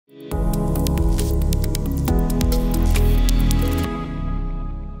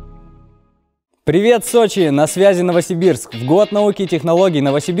Привет, Сочи! На связи Новосибирск. В год науки и технологий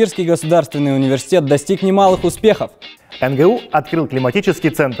Новосибирский государственный университет достиг немалых успехов. НГУ открыл Климатический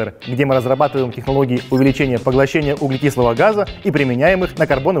центр, где мы разрабатываем технологии увеличения поглощения углекислого газа и применяем их на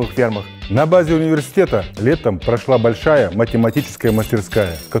карбоновых фермах. На базе университета летом прошла большая математическая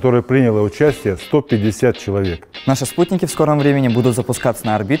мастерская, в которой приняло участие 150 человек. Наши спутники в скором времени будут запускаться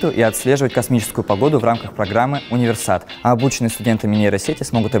на орбиту и отслеживать космическую погоду в рамках программы «Универсат», а обученные студентами нейросети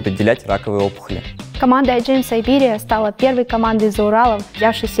смогут определять раковые опухоли. Команда Джеймса Айберия стала первой командой из-за Урала,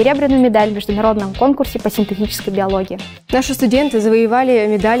 взявшей серебряную медаль в международном конкурсе по синтетической биологии. Наши студенты завоевали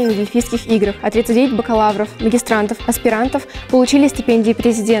медали на Дельфийских играх, а 39 бакалавров, магистрантов, аспирантов получили стипендии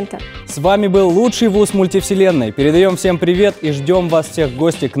президента. С вами был лучший вуз мультивселенной. Передаем всем привет и ждем вас всех в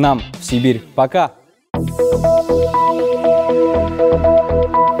гости к нам в Сибирь. Пока!